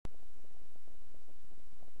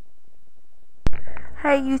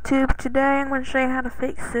Hey YouTube, today I'm going to show you how to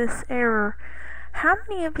fix this error. How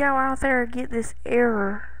many of y'all out there get this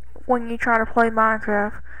error when you try to play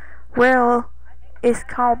Minecraft? Well, it's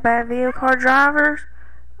called bad video card drivers.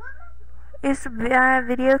 It's bad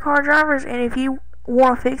video card drivers, and if you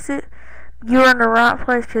want to fix it, you're in the right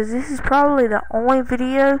place, because this is probably the only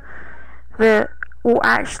video that will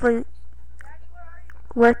actually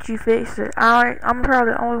let you fix it. I'm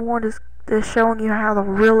probably the only one that's showing you how to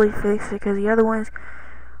really fix it, because the other ones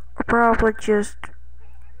are probably just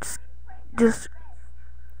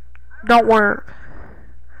don't work.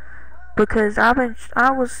 Because I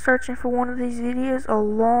was searching for one of these videos a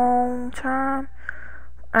long time,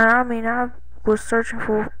 and I was searching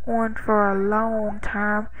for one for a long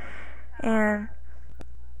time, and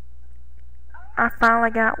I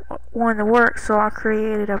finally got one to work, so I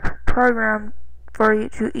created a program for you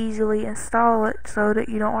to easily install it so that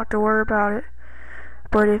you don't have to worry about it.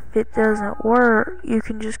 But if it doesn't work, you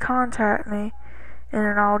can just contact me, and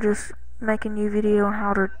then I'll just make a new video on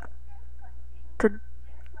how to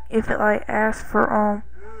if it asks for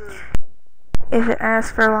if it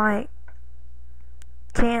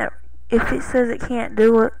says it can't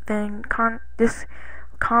do it, then just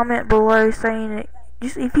comment below saying it.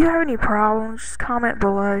 Just if you have any problems, just comment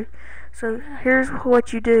below. So here's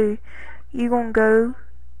what you do. You're gonna go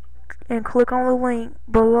and click on the link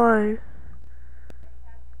below.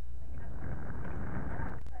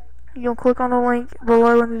 You'll click on the link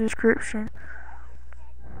below in the description.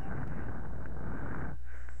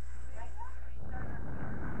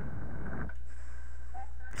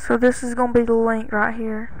 So this is going to be the link right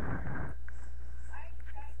here.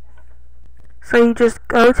 So you just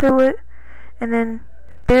go to it, and then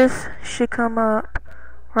this should come up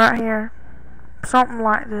right here. Something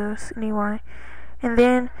like this anyway. And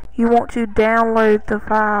then you want to download the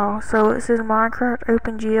file. So it says Minecraft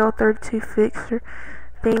OpenGL32 Fixer.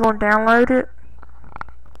 Then you're going to download it,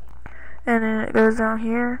 and then it goes down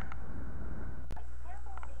here,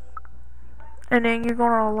 and then you're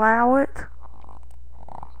going to allow it.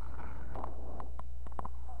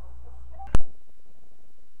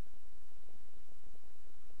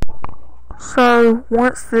 So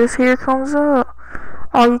once this here comes up,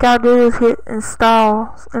 all you gotta do is hit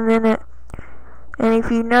install, and then and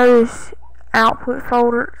if you notice output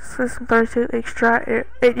folder system32 extract,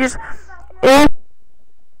 it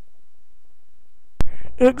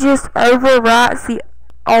just overwrites the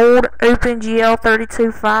old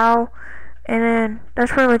OpenGL32 file, and then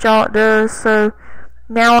that's pretty much all it does. So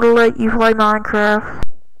now it'll let you play Minecraft.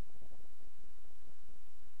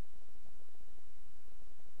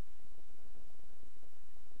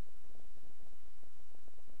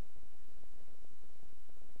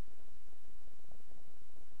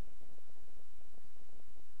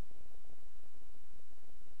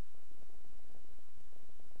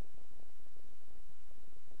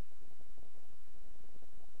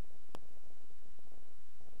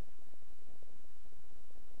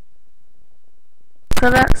 So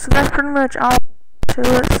that's pretty much all to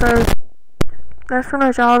it. So that's pretty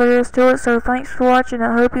much all there is to it. So thanks for watching.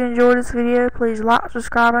 I hope you enjoyed this video. Please like,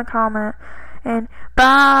 subscribe, and comment. And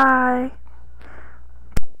bye.